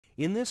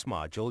In this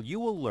module, you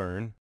will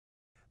learn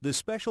the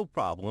special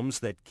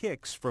problems that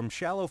kicks from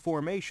shallow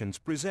formations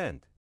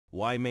present,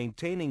 why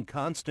maintaining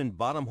constant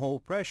bottom hole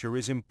pressure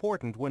is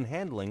important when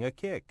handling a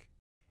kick,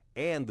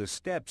 and the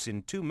steps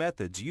in two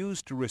methods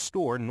used to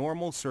restore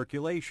normal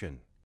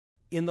circulation.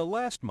 In the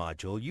last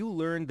module, you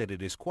learned that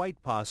it is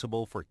quite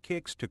possible for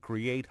kicks to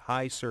create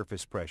high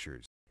surface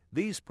pressures.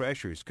 These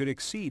pressures could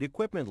exceed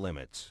equipment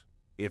limits.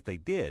 If they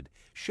did,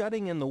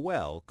 shutting in the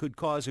well could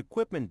cause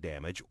equipment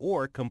damage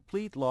or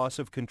complete loss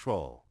of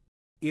control.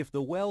 If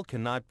the well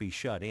cannot be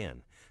shut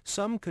in,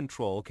 some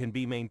control can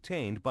be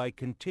maintained by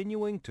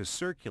continuing to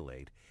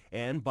circulate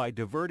and by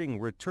diverting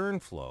return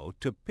flow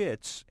to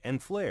pits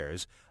and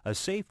flares a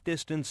safe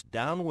distance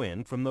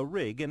downwind from the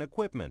rig and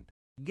equipment.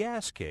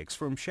 Gas kicks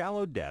from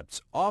shallow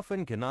depths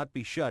often cannot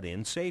be shut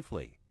in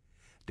safely.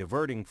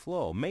 Diverting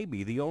flow may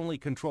be the only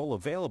control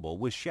available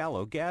with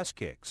shallow gas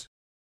kicks.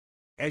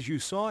 As you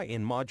saw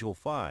in Module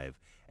 5,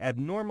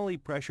 abnormally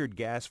pressured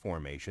gas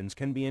formations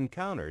can be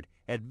encountered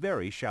at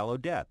very shallow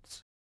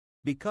depths.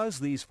 Because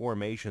these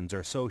formations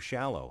are so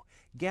shallow,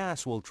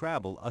 gas will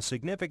travel a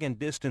significant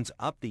distance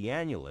up the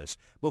annulus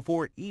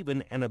before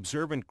even an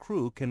observant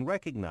crew can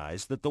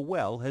recognize that the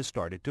well has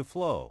started to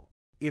flow.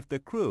 If the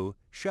crew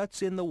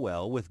shuts in the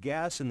well with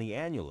gas in the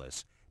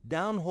annulus,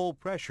 downhole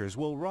pressures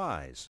will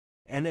rise.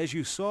 And as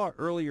you saw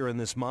earlier in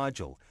this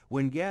module,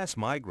 when gas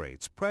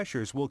migrates,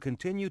 pressures will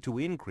continue to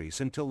increase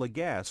until the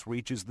gas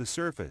reaches the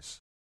surface.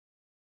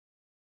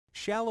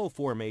 Shallow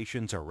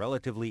formations are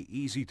relatively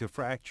easy to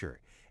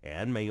fracture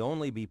and may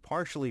only be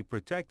partially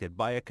protected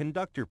by a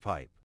conductor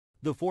pipe.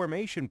 The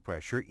formation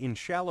pressure in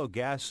shallow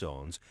gas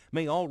zones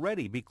may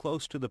already be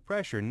close to the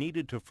pressure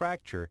needed to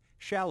fracture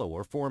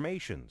shallower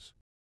formations.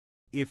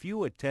 If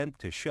you attempt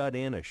to shut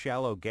in a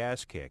shallow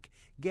gas kick,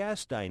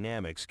 gas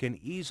dynamics can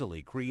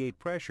easily create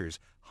pressures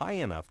high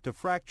enough to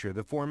fracture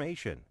the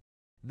formation.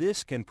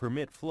 This can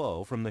permit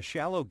flow from the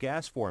shallow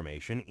gas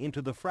formation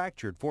into the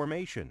fractured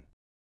formation.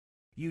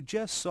 You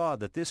just saw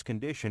that this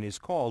condition is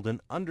called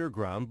an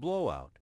underground blowout.